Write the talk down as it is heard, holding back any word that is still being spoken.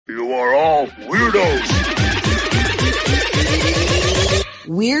You are all weirdos.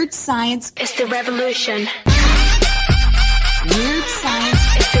 Weird science is the revolution. Weird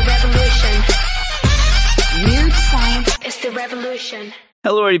science is the revolution. Weird science is the revolution.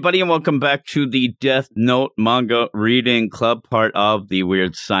 Hello, everybody, and welcome back to the Death Note Manga Reading Club, part of the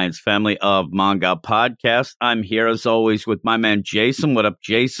Weird Science family of manga podcasts. I'm here, as always, with my man Jason. What up,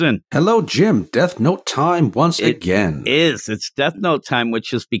 Jason? Hello, Jim. Death Note time once again. It's Death Note time,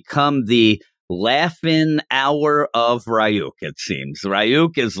 which has become the laugh-in hour of Ryuk, it seems.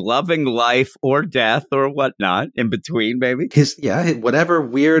 Ryuk is loving life or death or whatnot, in between, maybe. Whatever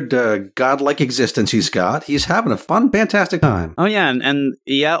weird godlike existence he's got, he's having a fun, fantastic time. Oh, yeah, and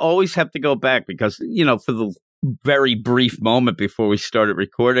always have to go back because, for the very brief moment before we started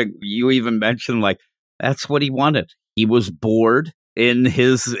recording, you even mentioned, that's what he wanted. He was bored in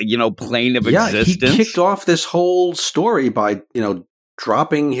his, plane of existence. Yeah, he kicked off this whole story by,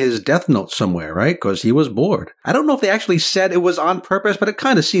 dropping his death note somewhere, right? Because he was bored. I don't know if they actually said it was on purpose, but it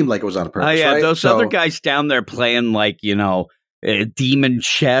kind of seemed like it was on purpose, yeah, right? Those other guys down there playing demon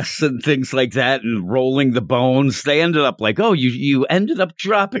chess and things like that and rolling the bones, they ended up you ended up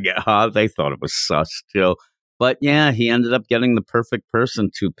dropping it, huh? They thought it was sus too. But yeah, he ended up getting the perfect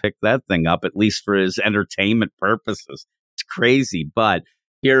person to pick that thing up, at least for his entertainment purposes. It's crazy, but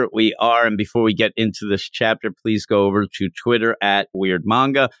here we are, and before we get into this chapter, please go over to Twitter at Weird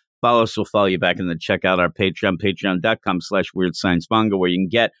Manga. Follow us, we'll follow you back, and then check out our Patreon, patreon.com/WeirdScienceManga, where you can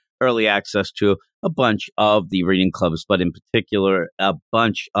get early access to a bunch of the reading clubs, but in particular, a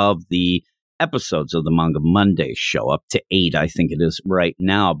bunch of the episodes of the Manga Monday show, up to 8, I think it is right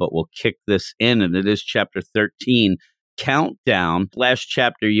now, but we'll kick this in, and it is Chapter 13, Countdown. Last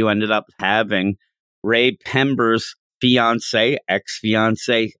chapter, you ended up having Ray Pember's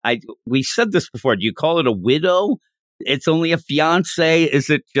ex-fiance. We said this before. Do you call it a widow? It's only a fiance.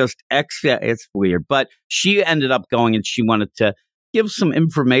 Is it just ex? It's weird. But she ended up going and she wanted to give some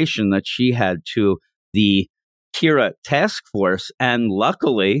information that she had to the Kira task force. And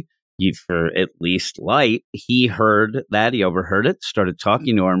luckily, for at least Light, he heard that. He overheard it, started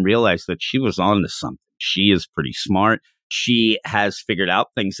talking to her and realized that she was on to something. She is pretty smart. She has figured out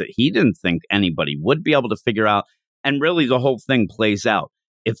things that he didn't think anybody would be able to figure out. And really, the whole thing plays out.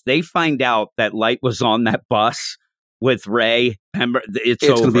 If they find out that Light was on that bus with Ray Pember, it's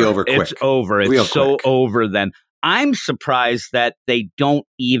over. Going to be over quick. It's over. It's real so quick. Over then. I'm surprised that they don't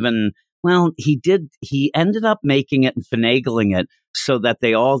even, he ended up making it and finagling it so that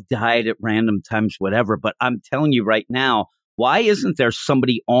they all died at random times, whatever. But I'm telling you right now, why isn't there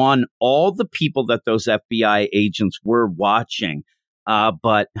somebody on all the people that those FBI agents were watching?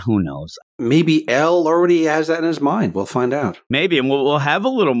 But who knows? Maybe L already has that in his mind. We'll find out. Maybe, and we'll have a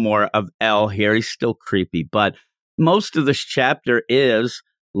little more of L here. He's still creepy, but most of this chapter is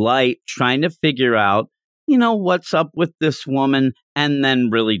Light trying to figure out, what's up with this woman, and then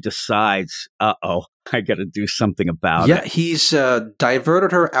really decides, I got to do something about it. Yeah, he's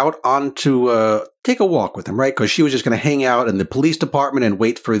diverted her out onto take a walk with him, right? Because she was just going to hang out in the police department and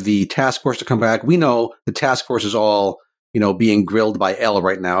wait for the task force to come back. We know the task force is all being grilled by Elle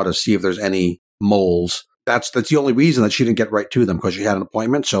right now to see if there's any moles. That's the only reason that she didn't get right to them, because she had an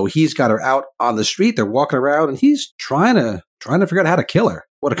appointment. So he's got her out on the street. They're walking around, and he's trying to figure out how to kill her.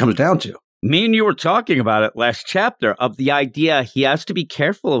 What it comes down to. Me and you were talking about it last chapter of the idea he has to be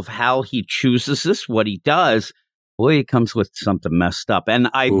careful of how he chooses this, what he does. Boy, he comes with something messed up. And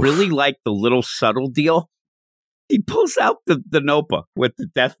I really like the little subtle deal. He pulls out the notebook with the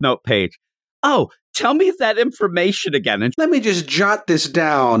Death Note page. Oh, tell me that information again. And let me just jot this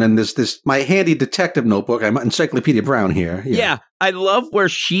down in this my handy detective notebook. I'm Encyclopedia Brown here. Yeah, I love where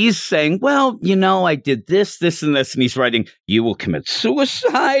she's saying, well, I did this, this, and this. And he's writing, you will commit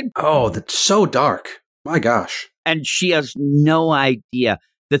suicide. Oh, that's so dark. My gosh. And she has no idea.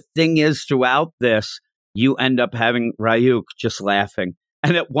 The thing is, throughout this, you end up having Ryuk just laughing.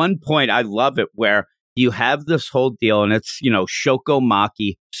 And at one point, I love it, where you have this whole deal, and it's, Shoko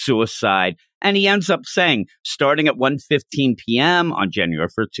Maki, suicide. And he ends up saying, starting at 1:15 p.m. on January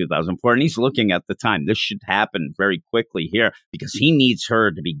 1st, 2004, and he's looking at the time. This should happen very quickly here because he needs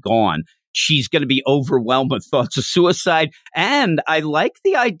her to be gone. She's going to be overwhelmed with thoughts of suicide. And I like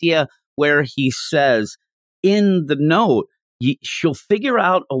the idea where he says in the note, she'll figure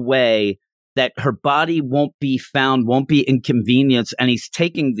out a way that her body won't be found, won't be inconvenienced, and he's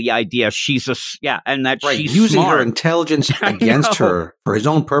taking the idea she's and that right, she's using smart. her intelligence against her for his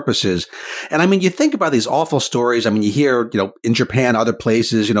own purposes. And I mean, you think about these awful stories. I mean, you hear, in Japan, other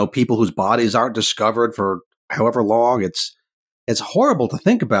places, people whose bodies aren't discovered for however long. It's It's horrible to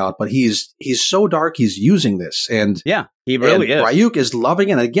think about, but he's so dark. He's using this, and Yeah, he really is. Ryuk is loving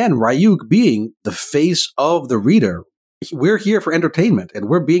it. And again, Ryuk being the face of the reader. We're here for entertainment, and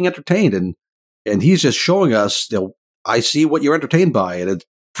we're being entertained, and he's just showing us, I see what you're entertained by, and it's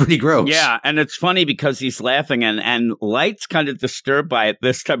pretty gross. Yeah, and it's funny because he's laughing, and Light's kind of disturbed by it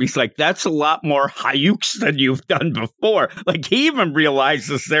this time. He's like, that's a lot more Hayuks than you've done before. Like, he even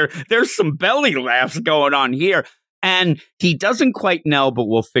realizes there's some belly laughs going on here. And he doesn't quite know, but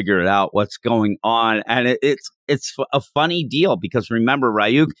we'll figure it out what's going on. And it's a funny deal because remember,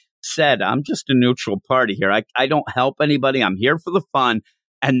 Ryuk said, I'm just a neutral party here. I don't help anybody. I'm here for the fun.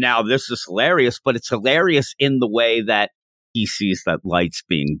 And now this is hilarious, but it's hilarious in the way that he sees that Light's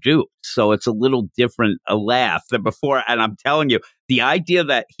being duped. So it's a little different a laugh than before. And I'm telling you, the idea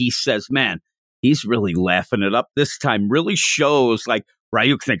that he says, man, he's really laughing it up this time really shows like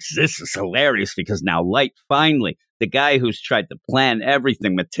Ryuk thinks this is hilarious because now Light finally, the guy who's tried to plan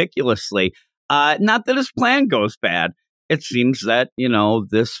everything meticulously, not that his plan goes bad. It seems that,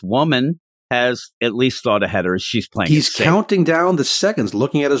 this woman has at least thought ahead of her. She's playing. He's counting down the seconds,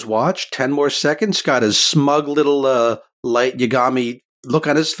 looking at his watch. 10 more seconds. Got his smug little Light Yagami look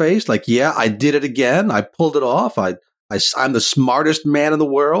on his face. Like, yeah, I did it again. I pulled it off. I'm the smartest man in the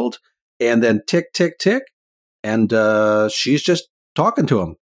world. And then tick, tick, tick. And she's just talking to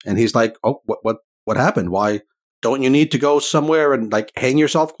him. And he's like, oh, what happened? Why don't you need to go somewhere and like hang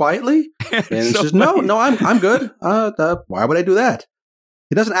yourself quietly? And he says, no, I'm good. Why would I do that?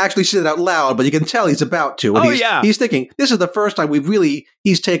 He doesn't actually say it out loud, but you can tell he's about to. And he's thinking, this is the first time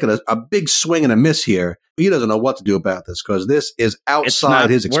he's taken a big swing and a miss here. He doesn't know what to do about this because this is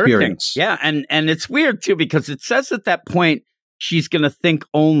outside his experience. Yeah, and it's weird too because it says at that point she's going to think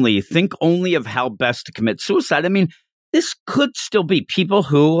only of how best to commit suicide. I mean, this could still be people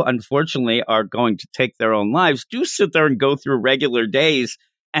who, unfortunately, are going to take their own lives, do sit there and go through regular days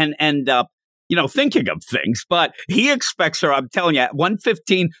and end up, thinking of things. But he expects her, I'm telling you, at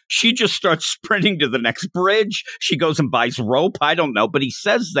 1:15, she just starts sprinting to the next bridge. She goes and buys rope. I don't know. But he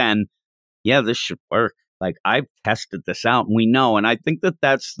says then, yeah, this should work. Like, I've tested this out and we know. And I think that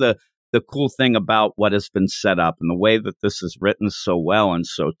that's the cool thing about what has been set up and the way that this is written so well and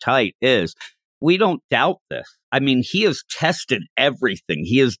so tight is we don't doubt this. I mean, he has tested everything.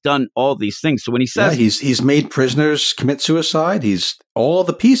 He has done all these things. So when he says he's made prisoners commit suicide, all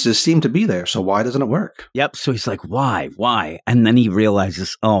the pieces seem to be there. So why doesn't it work? Yep. So he's like, why? And then he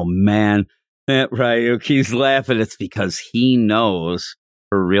realizes, oh man, Ryuk, he's laughing. It's because he knows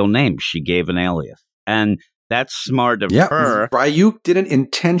her real name. She gave an alias, and that's smart of her. Ryuk didn't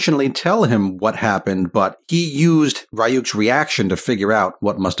intentionally tell him what happened, but he used Ryuk's reaction to figure out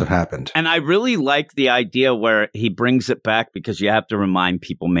what must have happened. And I really like the idea where he brings it back because you have to remind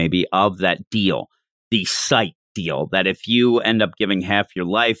people maybe of that deal, the sight deal, that if you end up giving half your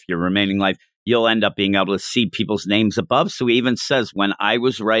life, your remaining life, you'll end up being able to see people's names above. So he even says, when I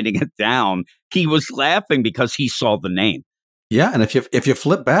was writing it down, he was laughing because he saw the name. Yeah, and if you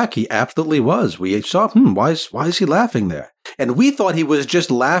flip back, he absolutely was. We saw, why is he laughing there? And we thought he was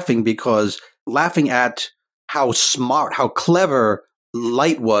just laughing at how smart, how clever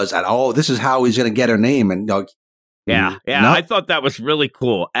Light was at, this is how he's going to get her name. And I thought that was really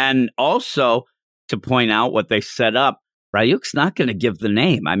cool. And also to point out what they set up, Ryuk's not going to give the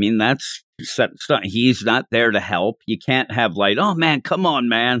name. I mean, that's set. He's not there to help. You can't have Light, oh man, come on,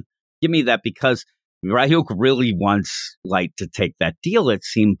 man, give me that, because Ryuk really wants Light to take that deal, it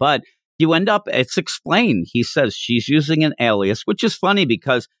seemed, but you end up, it's explained. He says she's using an alias, which is funny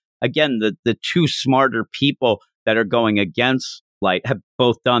because, again, the two smarter people that are going against Light have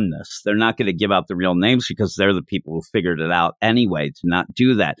both done this. They're not going to give out the real names because they're the people who figured it out anyway to not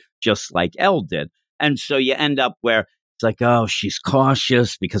do that, just like L did. And so you end up where it's like, oh, she's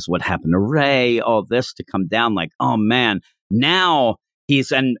cautious because what happened to Ray, all this to come down like, oh man, now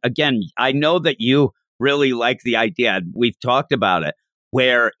and again, I know that you really like the idea, we've talked about it,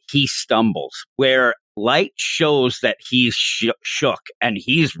 where he stumbles, where Light shows that he's shook, and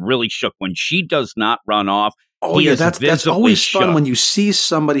he's really shook when she does not run off. Oh yeah, that's always fun when you see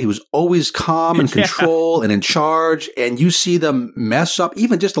somebody who's always calm and control and in charge, and you see them mess up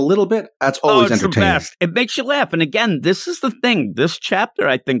even just a little bit. That's always entertaining. The best. It makes you laugh. And again, this is the thing. This chapter,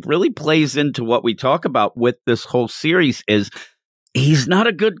 I think, really plays into what we talk about with this whole series is he's not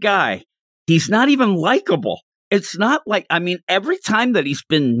a good guy. He's not even likable. It's not like, I mean, every time that he's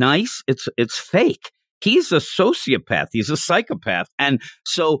been nice, it's fake. He's a sociopath. He's a psychopath. And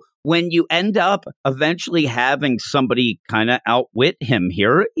so when you end up eventually having somebody kind of outwit him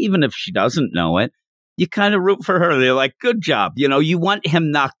here, even if she doesn't know it, you kind of root for her. They're like, good job. You want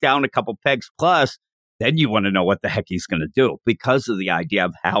him knocked down a couple pegs. Plus, then you want to know what the heck he's going to do because of the idea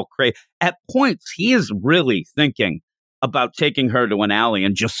of how crazy. At points, he is really thinking about taking her to an alley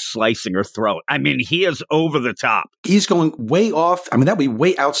and just slicing her throat. I mean, he is over the top. He's going way off. I mean, that would be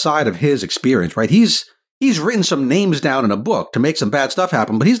way outside of his experience, right? He's written some names down in a book to make some bad stuff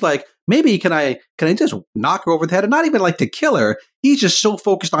happen, but he's like, maybe can I just knock her over the head? And not even like to kill her. He's just so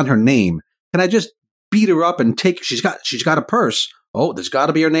focused on her name. Can I just beat her up and take? She's got a purse. Oh, there's got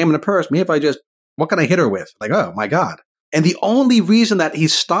to be her name in the purse. Maybe if I just, what can I hit her with? Like, oh my God. And the only reason that he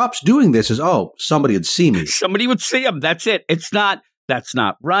stops doing this is, oh, somebody would see me. Somebody would see him. That's it. That's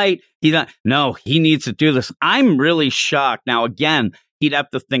not right. He needs to do this. I'm really shocked. Now, again, he'd have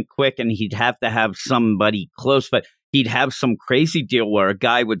to think quick and he'd have to have somebody close, but he'd have some crazy deal where a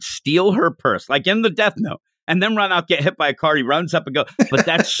guy would steal her purse, like in the Death Note, and then run out, get hit by a car. He runs up and go. But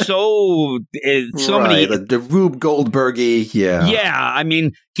that's so right, many. The Rube Goldberg-y, yeah. Yeah, I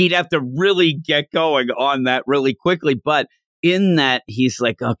mean, he'd have to really get going on that really quickly. But in that, he's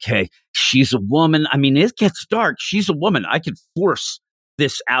like, okay, she's a woman. I mean, it gets dark. She's a woman. I could force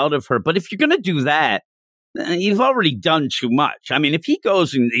this out of her. But if you're going to do that, you've already done too much. I mean, if he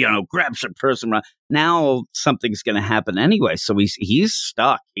goes and, grabs her purse and now something's going to happen anyway. So he's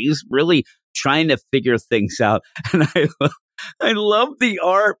stuck. He's really trying to figure things out. And I love the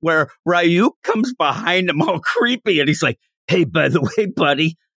art where Ryuk comes behind him all creepy and he's like, hey, by the way,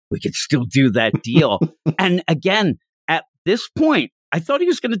 buddy, we could still do that deal. And again, at this point, I thought he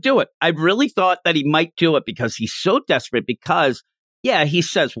was going to do it. I really thought that he might do it because he's so desperate because, yeah, he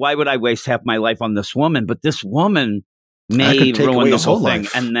says, why would I waste half my life on this woman? But this woman may ruin the whole thing.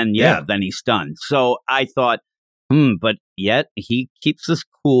 Life. And then, then he's done. So I thought, but yet he keeps us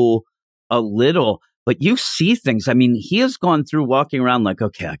cool a little, but you see things. I mean, he has gone through walking around like,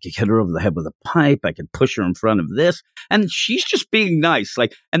 okay, I could hit her over the head with a pipe. I could push her in front of this. And she's just being nice.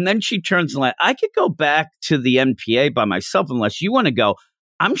 Like, and then she turns and like, I could go back to the NPA by myself unless you want to go.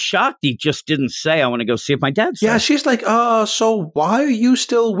 I'm shocked he just didn't say, I want to go see if my dad's Yeah, she's like, so why are you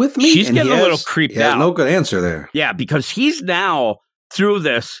still with me? She's getting a little creeped out. No good answer there. Yeah, because he's now through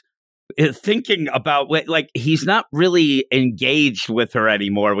this thinking about, like, he's not really engaged with her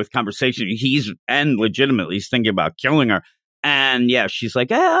anymore with conversation. And legitimately, he's thinking about killing her. And yeah, she's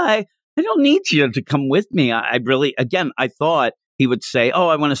like, I don't need you to come with me. I really, again, I thought he would say, oh,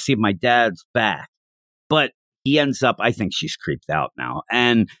 I want to see if my dad's back. But he ends up, I think she's creeped out now.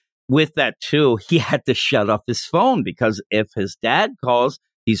 And with that, too, he had to shut off his phone because if his dad calls,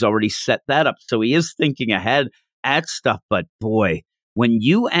 he's already set that up. So he is thinking ahead at stuff. But boy, when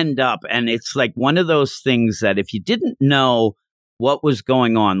you end up, and it's like one of those things that if you didn't know what was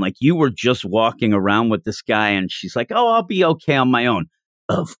going on, like you were just walking around with this guy and she's like, oh, I'll be okay on my own.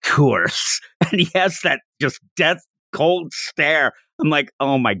 Of course. And he has that just death cold stare. I'm like,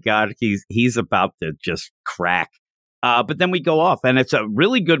 oh my God, he's about to just crack. But then we go off and it's a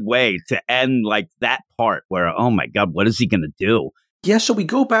really good way to end like that part where, oh my God, what is he going to do? Yeah, so we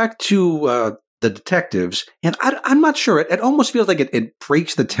go back to the detectives, and I'm not sure. It almost feels like it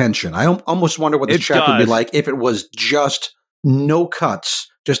breaks the tension. I almost wonder what the chapter would be like if it was just no cuts.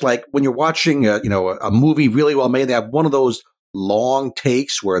 Just like when you're watching a movie really well made, they have one of those long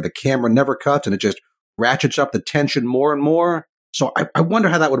takes where the camera never cuts and it just ratchets up the tension more and more. So I wonder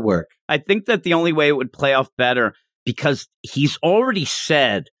how that would work. I think that the only way it would play off better, because he's already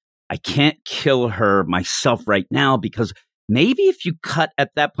said, I can't kill her myself right now, because maybe if you cut at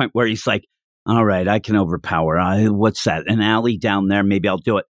that point where he's like, all right, I can overpower. What's that? An alley down there? Maybe I'll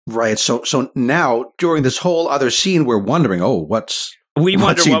do it. Right. So now during this whole other scene, we're wondering, we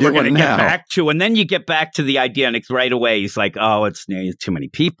wonder what we're going to get back to. And then you get back to the idea and it's right away. He's like, oh, it's too many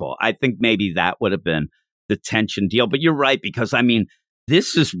people. I think maybe that would have been the tension deal. But you're right, because I mean,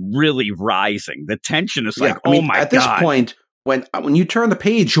 this is really rising. The tension is like, my God. At this point, when you turn the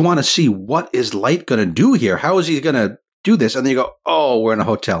page, you want to see what is Light going to do here? How is he going to do this? And then you go, oh, we're in a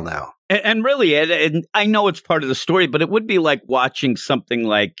hotel now. And really, and I know it's part of the story, but it would be like watching something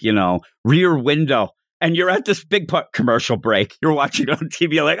like, Rear Window, and you're at this big commercial break. You're watching it on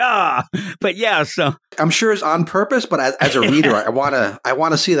TV, you're like, but yeah, so. I'm sure it's on purpose, but as a reader, I want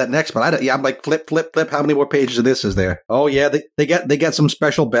to see that next. But I'm like, flip. How many more pages of this is there? Oh yeah, they get some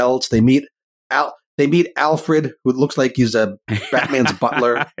special belts. They meet Alfred, who looks like he's a Batman's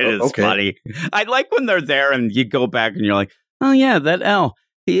butler. It is funny. I like when they're there and you go back and you're like, oh yeah, that L.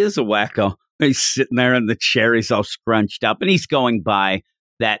 He is a wacko. He's sitting there in the chair. He's all scrunched up. And he's going by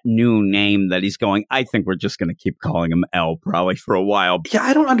that new name that he's going. I think we're just going to keep calling him L probably for a while. Yeah,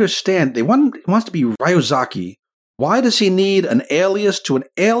 I don't understand. He wants to be Ryozaki. Why does he need an alias to an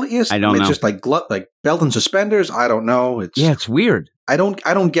alias? I don't know. It's just like belt and suspenders. I don't know. It's weird. I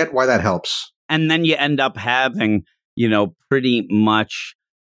don't get why that helps. And then you end up having, pretty much,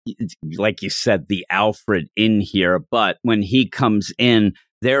 like you said, the Alfred in here. But when he comes in,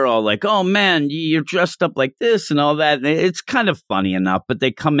 they're all like, oh, man, you're dressed up like this and all that. It's kind of funny enough, but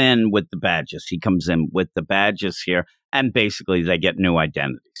they come in with the badges. He comes in with the badges here, and basically they get new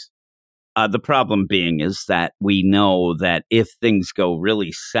identities. The problem being is that we know that if things go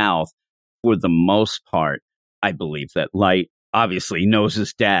really south, for the most part, I believe that Light obviously knows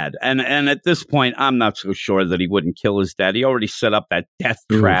his dad. And at this point, I'm not so sure that he wouldn't kill his dad. He already set up that death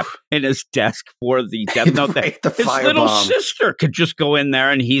trap in his desk for the death note. Right, the his little sister could just go in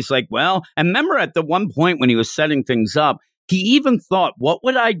there, and he's like, well, and remember at the one point when he was setting things up, he even thought, what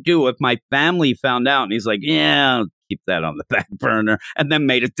would I do if my family found out? And he's like, yeah, I'll keep that on the back burner, and then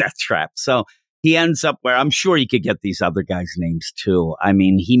made a death trap. So he ends up where I'm sure he could get these other guys' names too. I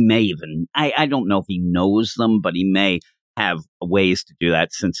mean, he may even, I don't know if he knows them, but he may have ways to do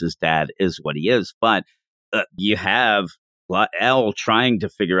that since his dad is what he is. But you have Elle trying to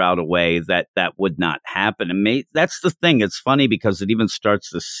figure out a way that would not happen. And that's the thing. It's funny because it even starts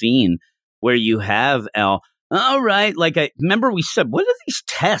the scene where you have Elle. All right. Like, I remember we said, what are these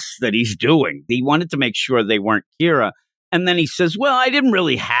tests that he's doing? He wanted to make sure they weren't Kira. And then he says, well, I didn't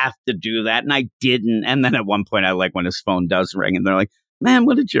really have to do that. And I didn't. And then at one point, I like when his phone does ring and they're like, man,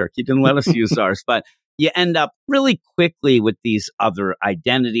 what a jerk. You didn't let us use ours. But you end up really quickly with these other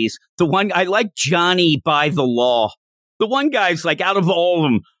identities. The one I like, Johnny by the law. The one guy's like, out of all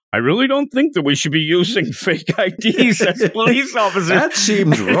of them, I really don't think that we should be using fake IDs as police officers. That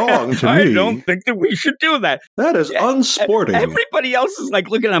seems wrong to me. I don't think that we should do that. That is unsporting. Everybody else is like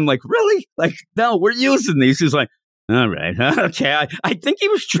looking at him like, really? Like, no, we're using these. He's like, all right, okay. I think he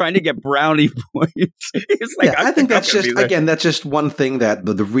was trying to get brownie points. He's like, I think that's just one thing that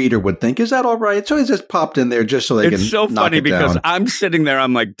the reader would think. Is that all right? So he's just popped in there just so they can. It's so knock funny it because down. I'm sitting there.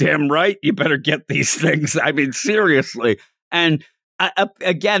 I'm like, damn right, you better get these things. I mean, seriously. And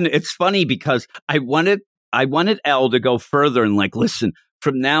again, it's funny because I wanted Elle to go further and like, listen,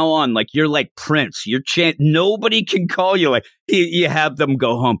 from now on, like you're like Prince. Nobody can call you like you have them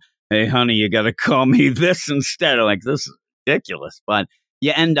go home. Hey, honey, you got to call me this instead. Like, this is ridiculous. But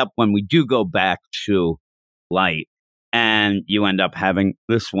you end up, when we do go back to Light, and you end up having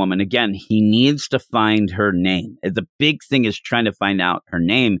this woman. Again, he needs to find her name. The big thing is trying to find out her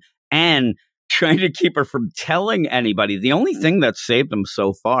name and trying to keep her from telling anybody. The only thing that saved him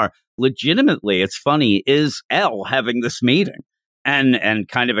so far, legitimately, it's funny, is Elle having this meeting. And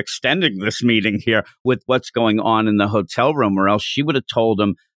kind of extending this meeting here with what's going on in the hotel room, or else she would have told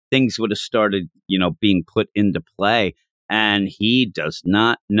him things would have started, being put into play. And he does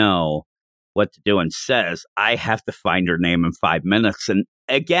not know what to do and says, I have to find her name in 5 minutes. And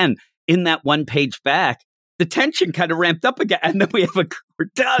again, in that one page back, the tension kind of ramped up again. And then we're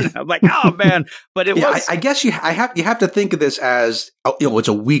done. I'm like, oh, man. But it was. I guess you have to think of this as, it's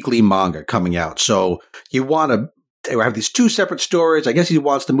a weekly manga coming out. So you want to have these two separate stories. I guess he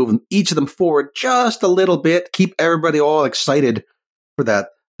wants to move each of them forward just a little bit, keep everybody all excited for that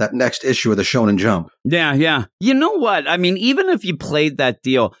next issue of the Shonen Jump. Yeah. You know what? I mean, even if you played that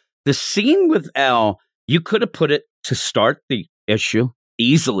deal, the scene with Elle, you could have put it to start the issue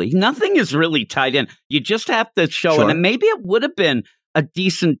easily. Nothing is really tied in. You just have to show Sure. it. And maybe it would have been a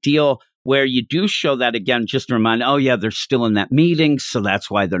decent deal where you do show that again, just to remind, oh, yeah, they're still in that meeting, so that's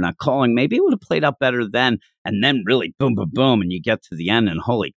why they're not calling. Maybe it would have played out better then. And then really, boom, boom, boom, and you get to the end, and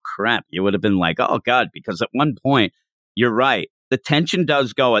holy crap, you would have been like, oh, God, because at one point, you're right. The tension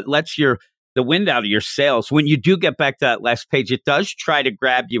does go. It lets the wind out of your sails. When you do get back to that last page, it does try to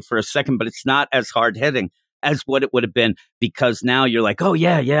grab you for a second, but it's not as hard hitting as what it would have been, because now you're like, oh,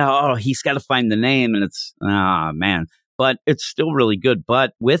 yeah, oh, he's got to find the name, and it's, man. But it's still really good.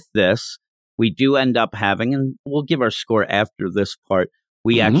 But with this, we do end up having, and we'll give our score after this part,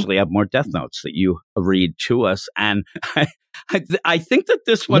 we actually have more death notes that you read to us. And I think that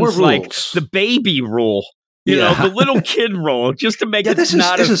this one's like the baby rule. You know, the little kid rule, just to make it not as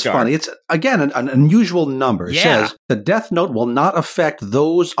dark. This is funny. It's, again, an unusual number. It says, the death note will not affect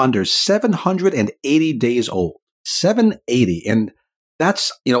those under 780 days old. 780. And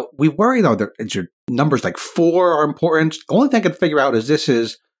that's, we worry, though, that your numbers like 4 are important. The only thing I can figure out is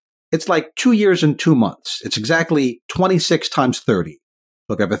it's like 2 years and 2 months. It's exactly 26 times 30.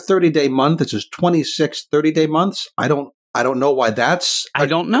 Look, I have a 30-day month. This is 26 30-day months. I don't know why that's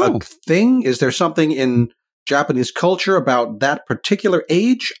a thing. Is there something in Japanese culture about that particular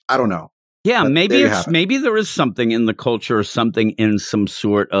age? I don't know. Yeah, maybe there is something in the culture, or something in some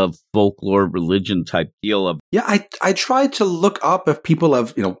sort of folklore religion type deal of. Yeah, I tried to look up if people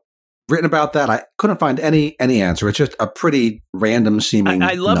have written about that. I couldn't find any answer. It's just a pretty random seeming.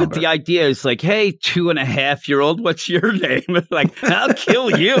 I love number. it. The idea is like, hey, 2.5-year-old, what's your name? Like, I'll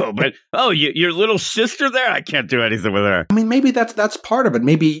kill you. But, your little sister there? I can't do anything with her. I mean, maybe that's part of it.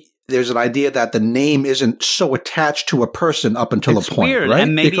 Maybe there's an idea that the name isn't so attached to a person up until a point, weird. right?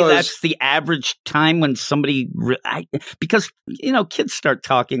 And maybe that's the average time when somebody, because, kids start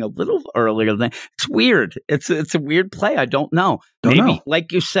talking a little earlier than, it's weird. It's a weird play. I don't know. Maybe,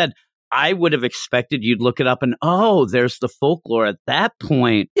 like you said, I would have expected you'd look it up and, there's the folklore at that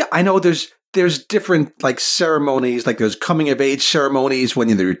point. Yeah, I know there's different like ceremonies, like there's coming of age ceremonies when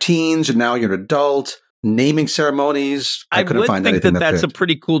you're in your teens and now you're an adult. Naming ceremonies. I couldn't find anything that's a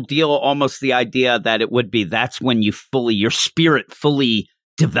pretty cool deal. Almost the idea that it would be that's when your spirit fully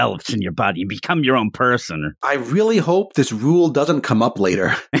develops in your body. You become your own person. I really hope this rule doesn't come up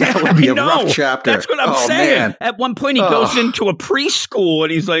later. That would be a rough chapter. That's what I'm saying. Man. At one point, he goes into a preschool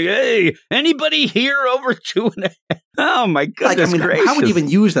and he's like, "Hey, anybody here over 2.5?" Oh my goodness gracious! How would you even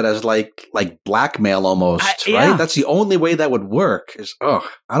use that as like blackmail almost? Right? That's the only way that would work.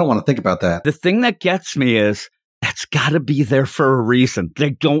 I don't want to think about that. The thing that gets me is that's got to be there for a reason. They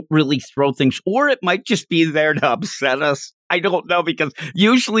don't really throw things, or it might just be there to upset us. I don't know, because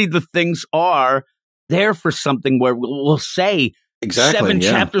usually the things are there for something where we'll say 7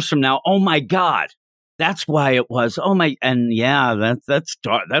 chapters from now, oh my God, that's why it was. Oh my, and that's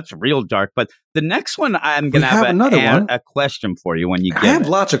dark. That's real dark. But the next one, I'm going to have a question for you when you get it. I have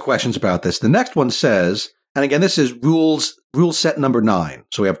lots of questions about this. The next one says, and again, this is rule set number 9.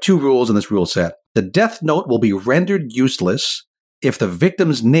 So we have 2 rules in this rule set. The death note will be rendered useless if the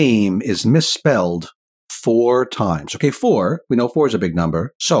victim's name is misspelled 4 times. Okay, 4. We know 4 is a big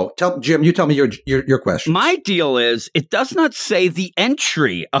number. So, Jim, you tell me your question. My deal is, it does not say the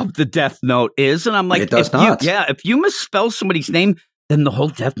entry of the death note is, and I'm like, it does not. If you misspell somebody's name, then the whole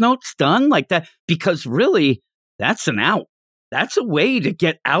death note's done like that. Because really, that's an out. That's a way to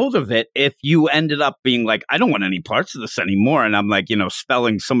get out of it if you ended up being like, I don't want any parts of this anymore. And I'm like,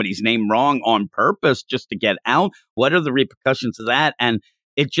 spelling somebody's name wrong on purpose just to get out. What are the repercussions of that? And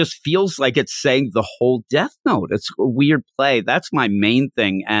it just feels like it's saying the whole death note. It's a weird play. That's my main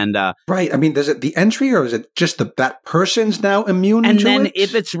thing. And right. I mean, is it the entry or is it just that person's now immune to it? And then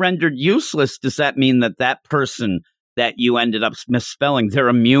if it's rendered useless, does that mean that person that you ended up misspelling, they're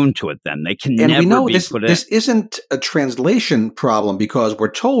immune to it then? They can never we know be put in. This isn't a translation problem because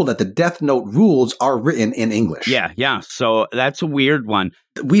we're told that the Death Note rules are written in English. Yeah. So that's a weird one.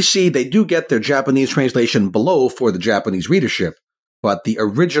 We see they do get their Japanese translation below for the Japanese readership, but the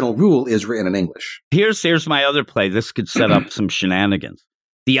original rule is written in English. Here's my other play. This could set up some shenanigans.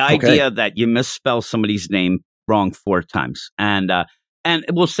 The idea that you misspell somebody's name wrong 4 times. And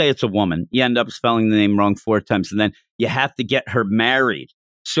we'll say it's a woman. You end up spelling the name wrong 4 times, and then you have to get her married.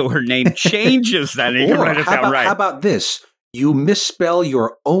 So her name changes then. And you can write it down right. How about this? You misspell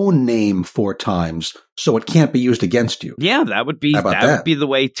your own name 4 times, so it can't be used against you. Yeah, that would be would be the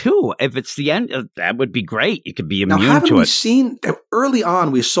way too. If it's the end, that would be great. You could be immune to it. Now, haven't we seen early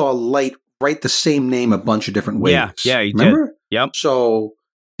on? We saw Light write the same name a bunch of different ways. Yeah, he remember? Did. Yep. So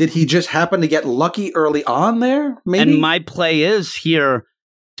did he just happen to get lucky early on there? Maybe. And my play is here.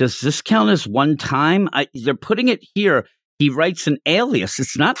 Does this count as one time? They're putting it here. He writes an alias.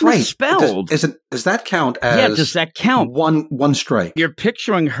 It's not misspelled. Does that count as? Yeah, does that count? One strike. You're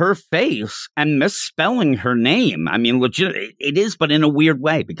picturing her face and misspelling her name. I mean, legit, it is, but in a weird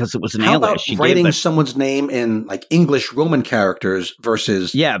way because it was an alias. How about writing someone's name in like English Roman characters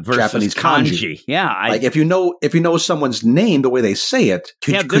versus Japanese kanji? Yeah, like if you know someone's name the way they say it,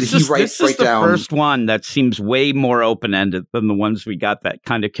 could he write this is down? The first one that seems way more open ended than the ones we got that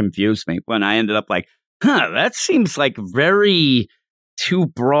kind of confused me when I ended up like, that seems like very too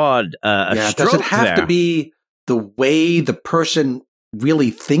broad a stroke. Does it have to be the way the person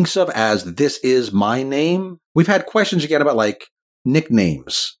really thinks of as this is my name? We've had questions again about like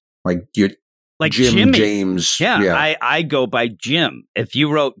nicknames, like Jim, Jimmy. James. Yeah. I go by Jim. If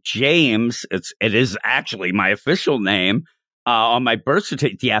you wrote James, it is actually my official name on my birth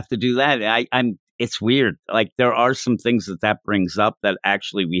certificate. You have to do that. It's weird. Like there are some things that brings up that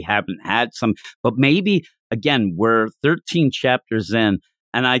actually we haven't had some, but maybe again, we're 13 chapters in.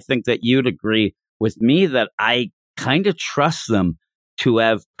 And I think that you'd agree with me that I kind of trust them to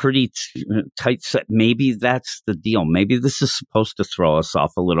have pretty tight set. Maybe that's the deal. Maybe this is supposed to throw us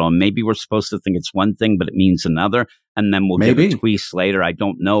off a little. And maybe we're supposed to think it's one thing, but it means another. And then we'll give a twist later. I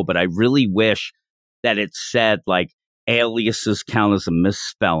don't know. But I really wish that it said like, aliases count as a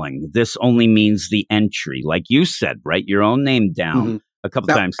misspelling. This only means the entry. Like you said, write your own name down a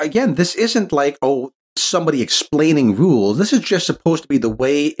couple times. Again, this isn't like, somebody explaining rules. This is just supposed to be the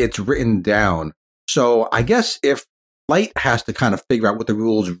way it's written down. So I guess if Light has to kind of figure out what the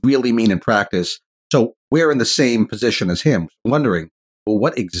rules really mean in practice, so we're in the same position as him, wondering, well,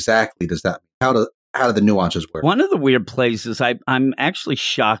 what exactly does that mean? How do the nuances work? One of the weird places, I'm actually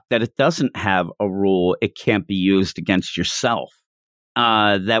shocked that it doesn't have a rule it can't be used against yourself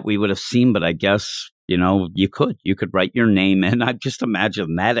that we would have seen, but I guess, you could write your name in. I just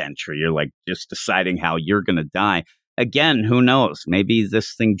imagine that entry. You're like just deciding how you're going to die. Again, who knows? Maybe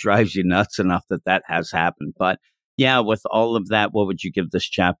this thing drives you nuts enough that has happened. But yeah, with all of that, what would you give this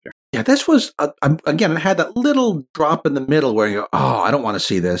chapter? Yeah, this was, again, it had that little drop in the middle where you go, oh, I don't want to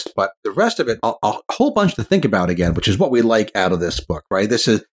see this. But the rest of it, a whole bunch to think about again, which is what we like out of this book, right? This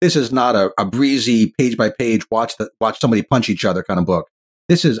is not a breezy page by page, watch somebody punch each other kind of book.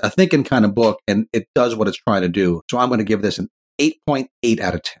 This is a thinking kind of book, and it does what it's trying to do. So I'm going to give this an 8.8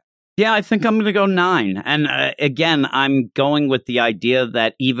 out of 10. Yeah, I think I'm going to go 9. And again, I'm going with the idea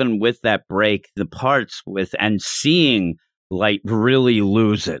that even with that break, the parts and seeing Light really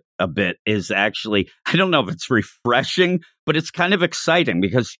lose it a bit is actually, I don't know if it's refreshing, but it's kind of exciting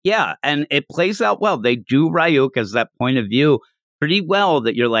because, yeah, and it plays out well. They do Ryuk as that point of view pretty well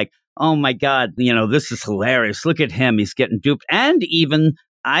that you're like, oh my God, this is hilarious. Look at him. He's getting duped. And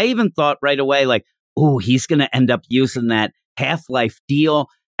I even thought right away, like, oh, he's going to end up using that Half-Life deal.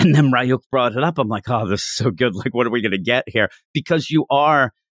 And then Ryuk brought it up. I'm like, oh, this is so good. Like, what are we going to get here? Because you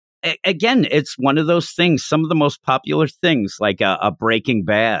are, again, it's one of those things. Some of the most popular things, like a Breaking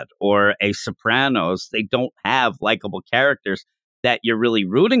Bad or a Sopranos, they don't have likable characters that you're really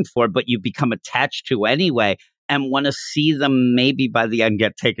rooting for, but you become attached to anyway and want to see them maybe by the end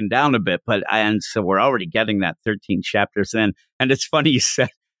get taken down a bit. And so we're already getting that 13 chapters in. And it's funny you said,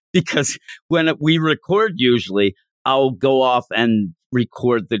 because when we record usually, I'll go off and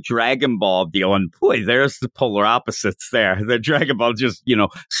record the Dragon Ball deal. And boy, there's the polar opposites there. The Dragon Ball just,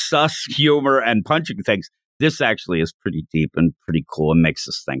 sus humor and punching things. This actually is pretty deep and pretty cool and makes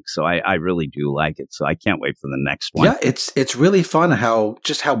us think. So I really do like it. So I can't wait for the next one. Yeah, it's really fun how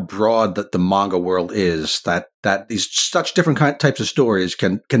broad the manga world is, that these such different types of stories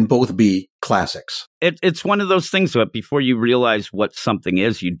can both be classics. It's one of those things that before you realize what something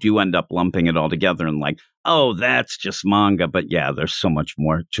is, you do end up lumping it all together and like, oh, that's just manga. But yeah, there's so much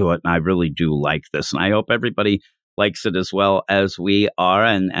more to it. And I really do like this. And I hope everybody likes it as well as we are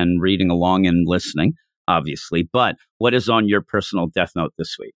and reading along and listening, obviously. But what is on your personal Death Note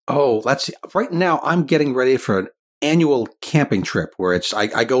this week? Oh, let's see. Right now, I'm getting ready for an annual camping trip where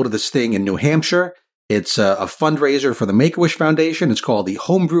I go to this thing in New Hampshire. It's a fundraiser for the Make-A-Wish Foundation. It's called the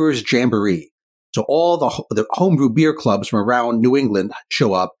Homebrewers Jamboree. So all the homebrew beer clubs from around New England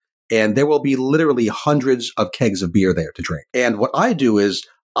show up, and there will be literally hundreds of kegs of beer there to drink. And what I do is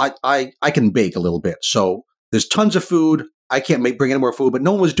I can bake a little bit. So there's tons of food. I can't bring any more food, but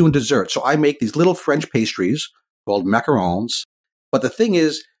no one was doing dessert. So I make these little French pastries called macarons. But the thing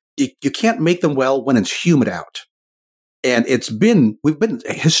is, you can't make them well when it's humid out. And we've been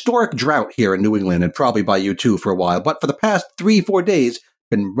a historic drought here in New England, and probably by you too for a while. But for the past 3-4 days,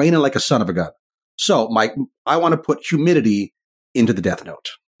 been raining like a son of a gun. So I want to put humidity into the Death Note.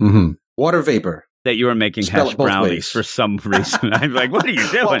 Mm-hmm. Water vapor. That you were making hash brownies for some reason. I'm like, what are you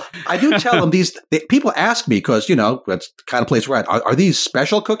doing? Well, I do tell them people ask me because, that's the kind of place we're at. Are these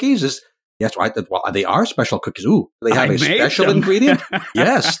special cookies? Yes, well, they are special cookies. Ooh, they have a special ingredient?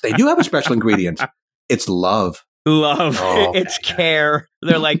 Yes, they do have a special ingredient. It's love. Love. Oh, it's care.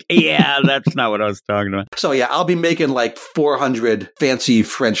 They're like, yeah, that's not what I was talking about. So yeah, I'll be making like 400 fancy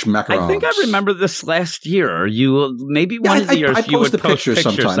French macarons. I think I remember this last year. Maybe one of the years you would post pictures.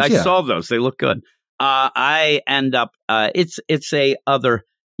 Sometimes. I saw those. They look good. I end up, it's a other,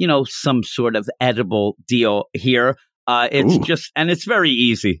 some sort of edible deal here. It's and it's very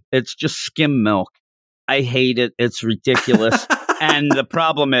easy. It's just skim milk. I hate it. It's ridiculous. And the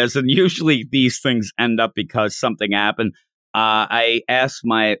problem is, and usually these things end up because something happened. I asked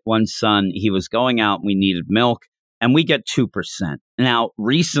my one son, he was going out, and we needed milk, and we get 2%. Now,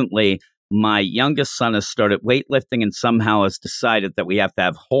 recently, my youngest son has started weightlifting and somehow has decided that we have to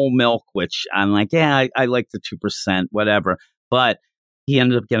have whole milk, which I'm like, yeah, I like the 2%, whatever. But he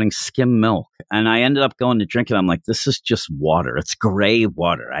ended up getting skim milk, and I ended up going to drink it. I'm like, this is just water. It's gray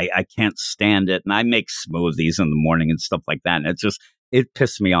water. I can't stand it. And I make smoothies in the morning and stuff like that. And it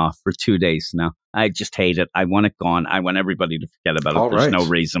pissed me off for 2 days now. I just hate it. I want it gone. I want everybody to forget about it. There's no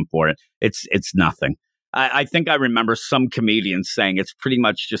reason for it. It's nothing. I think I remember some comedians saying it's pretty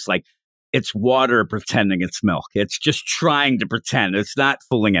much just like, it's water pretending it's milk. It's just trying to pretend. It's not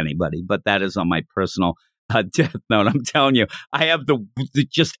fooling anybody. But that is on my personal Death Note. I'm telling you, I have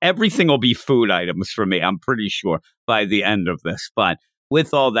just everything will be food items for me. I'm pretty sure by the end of this. But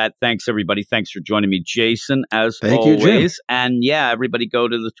with all that, thanks everybody. Thanks for joining me, Jason, as Thank you, always. Jim. And yeah, everybody go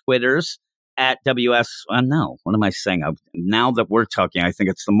to the Twitters at WS. No, what am I saying? Now that we're talking, I think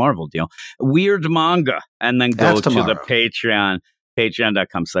it's the Marvel deal. Weird Manga. And then go That's to tomorrow. the Patreon,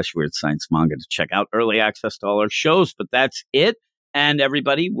 patreon.com/Weird Science Manga to check out early access to all our shows. But that's it. And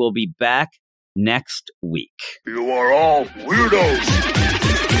everybody will be back next week. You are all weirdos.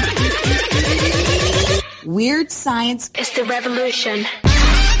 Weird Science. It's the revolution.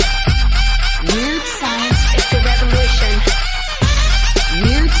 Weird Science. It's the revolution.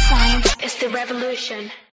 Weird Science. It's the revolution.